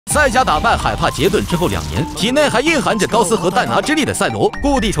赛迦打败海帕杰顿之后2年，体内还蕴含着高斯和戴拿之力的赛罗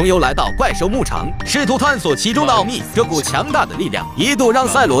故地重游来到怪兽牧场，试图探索其中的奥秘。这股强大的力量一度让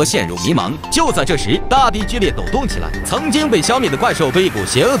赛罗陷入迷茫。就在这时，大地剧烈抖动起来，曾经被消灭的怪兽被一股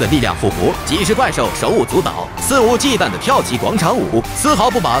邪恶的力量复活，几十怪兽手舞足蹈，肆无忌惮地跳起广场舞，丝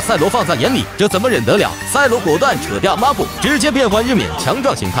毫不把赛罗放在眼里。这怎么忍得了？赛罗果断扯掉抹布，直接变换日冕强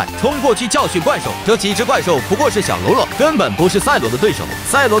壮形态，冲过去教训怪兽。这几只怪兽不过是小喽啰，根本不是赛罗的对手。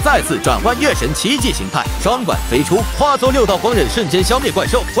赛罗再次转换月神奇迹形态，双管飞出，化作6道光刃，瞬间消灭怪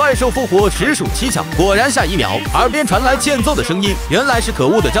兽。怪兽复活实属蹊跷。果然下1秒，耳边传来欠揍的声音，原来是可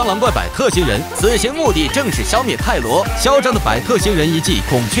恶的蟑螂怪百特星人。此行目的正是消灭泰罗。嚣张的百特星人一记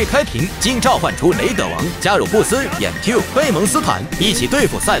孔雀开屏，竟召唤出雷德王，加入布斯、眼 Q、贝蒙斯坦一起对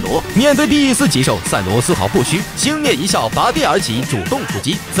付赛罗。面对第一丝棘手，赛罗丝毫不虚，轻蔑一笑，拔地而起，主动出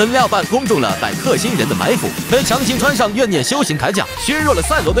击。怎料半攻中了百特星人的埋伏，被强行穿上怨念修行铠甲，削弱了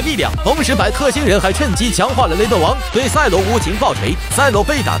赛罗的力量。同时，百特星人还趁机强化了雷德王，对赛罗无情暴锤。赛罗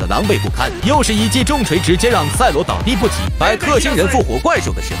被打得狼狈不堪，又是一记重锤，直接让赛罗倒地不起。百特星人复活怪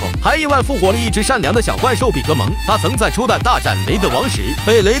兽的时候，还意外复活了一只善良的小怪兽比格蒙。他曾在初代大战雷德王时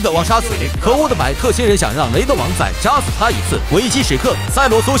被雷德王杀死。可恶的百特星人想让雷德王再杀死他一次。危机时刻，赛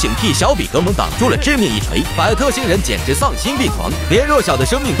罗苏醒替小比格蒙挡住了致命一锤。百特星人简直丧心病狂，连弱小的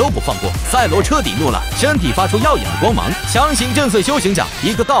生命都不放过。赛罗彻底怒了，身体发出耀眼的光芒，强行震碎修行甲，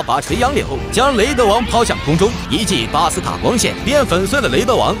一个倒拔垂杨柳，将雷德王抛向空中，一记巴斯塔光线便粉碎了雷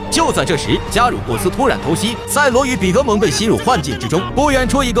德王。就在这时，加入布斯突然偷袭，赛罗与比格蒙被吸入幻境之中。不远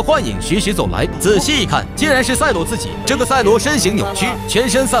处，一个幻影徐徐走来，仔细一看，竟然是赛罗自己。这个赛罗身形扭曲，全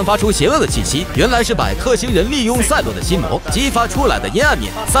身散发出邪恶的气息，原来是百特星人利用赛罗的心魔激发出来的阴暗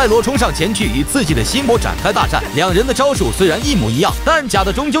面。赛罗冲上前去与自己的心魔展开大战，两人的招数虽然一模一样，但假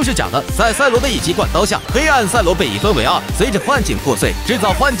的终究是假的。在赛罗的一击灌刀下，黑暗赛罗被一分为2。随着幻境破碎，制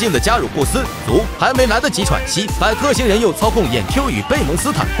造幻境的加入布斯族还没来得及喘息，百特星人又操控眼 Q 与贝蒙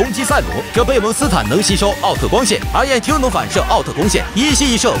斯坦攻击赛罗。这贝蒙斯坦能吸收奥特光线，而眼 Q 能反射奥特光线，一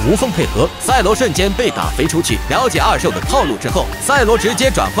吸一射无缝配合。赛罗瞬间被打飞出去。了解二兽的套路之后，赛罗直接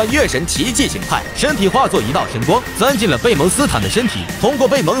转换月神奇迹形态，身体化作一道神光，钻进了贝蒙斯坦的身体。通过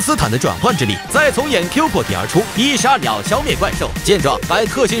贝蒙斯坦的转换之力，再从眼 Q 破体而出，一杀秒消灭怪兽。见状，百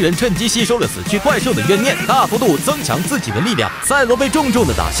特星人趁机吸收了死去怪兽的怨念，大幅度增强自己的力量。赛罗被重重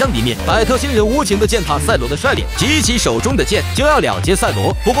的打向地面，百特星人无情的践踏赛罗的帅脸，举起手中的剑就要了结赛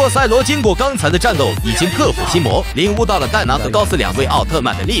罗。不过赛罗经过刚才的战斗，已经克服心魔，领悟到了戴拿和高斯2位奥特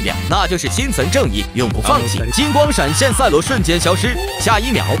曼的力量，那就是心存正义，永不放弃。金光闪现，赛罗瞬间消失。下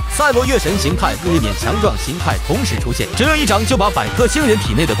1秒，赛罗月神形态和日冕强壮形态同时出现，只有一掌就把百特星人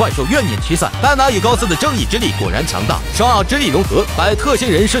体内的怪兽怨念驱散。戴拿与高斯的正义之力果然强大，双奥之力融合，百特星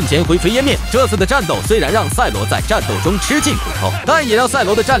人瞬间灰飞烟灭。这次的战斗虽然让赛罗在战斗中吃尽苦头，但也让赛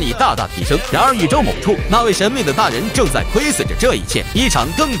罗的战力大大提升。然而宇宙某处，那位神秘的大人正在窥视着这一切，一场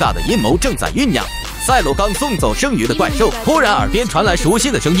更大的阴谋正在酝酿。赛罗刚送走剩余的怪兽，突然耳边传来熟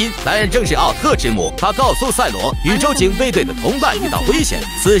悉的声音，来人正是奥特之母。他告诉赛罗，宇宙警备队的同伴遇到危险，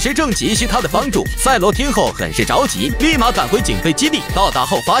此时正急需他的帮助。赛罗听后很是着急，立马赶回警备基地。到达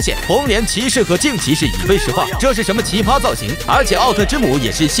后发现红莲骑士和镜骑士已被石化，这是什么奇葩造型？而且奥特之母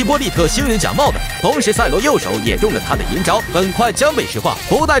也是希波利特星人假冒的。同时赛罗右手也中了他的阴招，很快将被石化。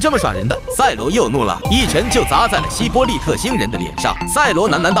不带这么耍人的！赛罗又怒了，一拳就砸在了希波利特星人的脸上。赛罗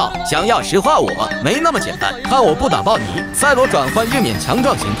喃喃道：“想要石化我？没那么简单，看我不打爆你！”赛罗转换日冕强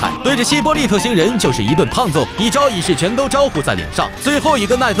壮形态，对着希波利特星人就是一顿胖揍，一招一式全都招呼在脸上。最后一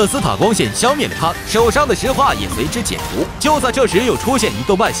个奈特斯塔光线消灭了他，手上的石化也随之解除。就在这时，又出现一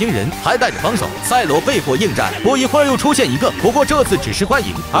个外星人，还带着帮手。赛罗被迫应战，不一会儿又出现一个，不过这次只是幻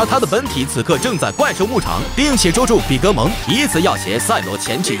影，而他的本体此刻正在怪兽牧场，并且捉住比格蒙，以此要挟赛罗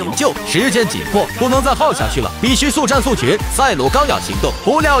前去营救。时间紧迫，不能再耗下去了，必须速战速决。赛罗刚要行动，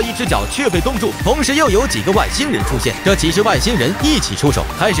不料一只脚却被冻住，同时又有几个外星人出现。这几十外星人一起出手，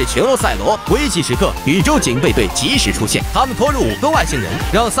开始群殴赛罗。危急时刻，宇宙警备队及时出现，他们拖入5个外星人，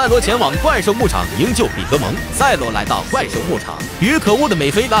让赛罗前往怪兽牧场营救比格蒙。赛罗来到怪兽牧场，与可恶的美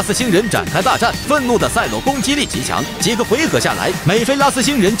菲拉斯星人展开大战。愤怒的赛罗攻击力极强，几个回合下来，美菲拉斯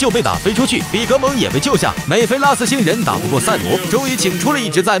星人就被打飞出去，比格蒙也被救下。美菲拉斯星人打不过赛罗，终于请出了一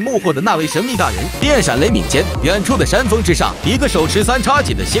直在幕后的那位神秘大人。电闪雷鸣间，远处的山峰之上，一个手持3叉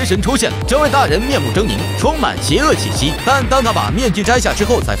戟的邪神出现了。这位大人面目狰狞，充满邪恶气息。但当他把面具摘下之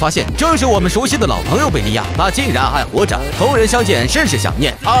后，才发现正是我们熟悉的老朋友贝利亚，他竟然还活着。同人相见，甚是想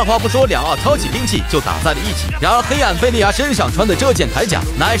念。二话不说，两奥超级兵器就打在了一起。然而，黑暗贝利亚身上穿的这件铠甲，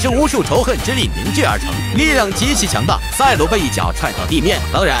乃是无数仇恨之力凝聚而成，力量极其强大。赛罗被一脚踹到地面。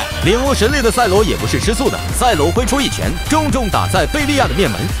当然，领悟神力的赛罗也不是吃素的。赛罗挥出一拳，重重打在贝利亚的面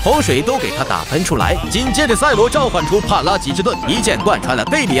门，洪水都给他打喷出来。紧接着，赛罗召唤出帕拉吉之盾，一剑贯穿了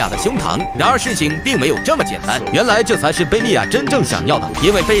贝利亚的胸膛。然而，事情并没有这么简单。原来这才是贝利亚真正想要的。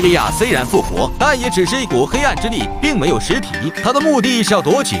因为贝利亚虽然复活，但也只是一股黑暗之力，并没有实体。他的目的是要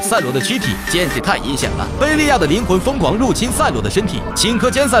夺取赛罗的躯体，简直太阴险了。贝利亚的灵魂疯狂入侵赛罗的身体，顷刻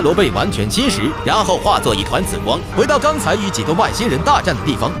间赛罗被完全侵蚀，然后化作一团紫光，回到刚才与几个外星人大战的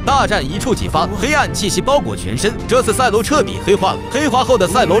地方。大战一触即发，黑暗气息包裹全身。这次赛罗彻底黑化了。黑化后的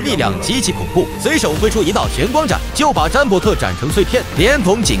赛罗力量极其恐怖，随手挥出一道玄光斩，就把詹伯特斩成碎片，连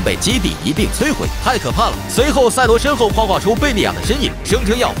同警备基地一并摧毁，太可怕了。随后，赛罗身后幻化出贝利亚的身影，声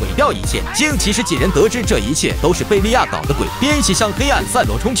称要毁掉一切。竟其实几人得知这一切都是贝利亚搞的鬼，便一起向黑暗赛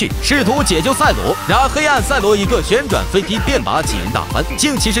罗冲去，试图解救赛罗。然而黑暗赛罗一个旋转飞踢便把几人打翻，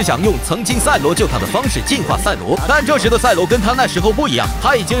竟其实想用曾经赛罗救他的方式净化赛罗。但这时的赛罗跟他那时候不一样，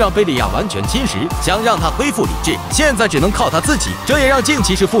他已经让贝利亚完全侵蚀，想让他恢复理智，现在只能靠他自己。这也让镜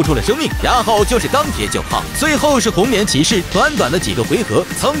骑士付出了生命。然后就是钢铁9号，最后是红莲骑士。短短的几个回合，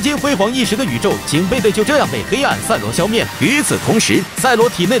曾经辉煌一时的宇宙警备队就这样被黑暗赛罗消灭。与此同时，赛罗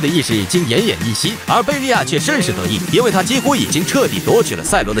体内的意识已经奄奄一息，而贝利亚却甚是得意，因为他几乎已经彻底夺取了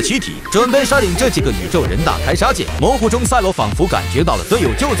赛罗的躯体，准备率领这几个宇宙人大开杀戒。模糊中，赛罗仿佛感觉到了队友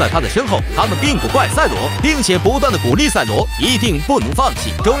就在他的身后，他们并不怪赛罗，并且不断的鼓励赛罗一定不能放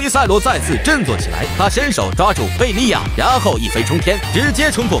弃。终于，赛罗再次振作起来，他伸手抓住贝利亚，然后一飞冲天，直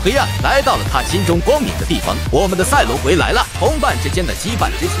接冲破黑暗，来到了他心中光明的地方。我们的赛罗回来了，同伴之间的羁绊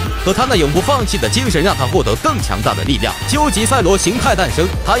之情和他那永不放弃的精神，让他获得更强大的力量。究极赛罗形态诞生，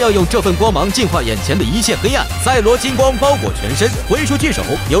他要用这份光芒净化眼前的一切黑暗。赛罗金光包裹全身，挥出巨手，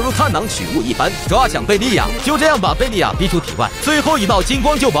犹如探囊取物一般，抓向贝利亚，就这样把贝利亚逼出体外。最后一道金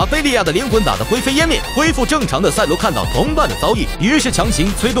光就把贝利亚的灵魂打得灰飞烟灭。恢复正常的赛罗看到同伴的遭遇，于是强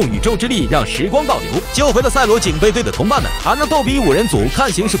行催动宇宙之力，让时光倒流，救回了赛罗警备队的同伴们。而那逗比5人组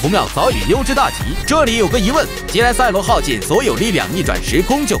看形势不妙，早已溜之大吉。这里有个疑问，既然赛罗耗尽所有力量逆转时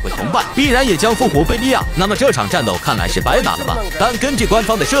空救回同伴，必然也将复活贝利亚，那么这场战斗看来是白打了吧？但根据官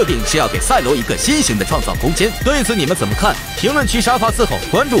方的设定是要给赛罗一个新型的创造空间，对此你们怎么看？评论区沙发伺候，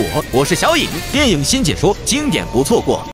关注我，我是小影，电影新解说，经典不错过。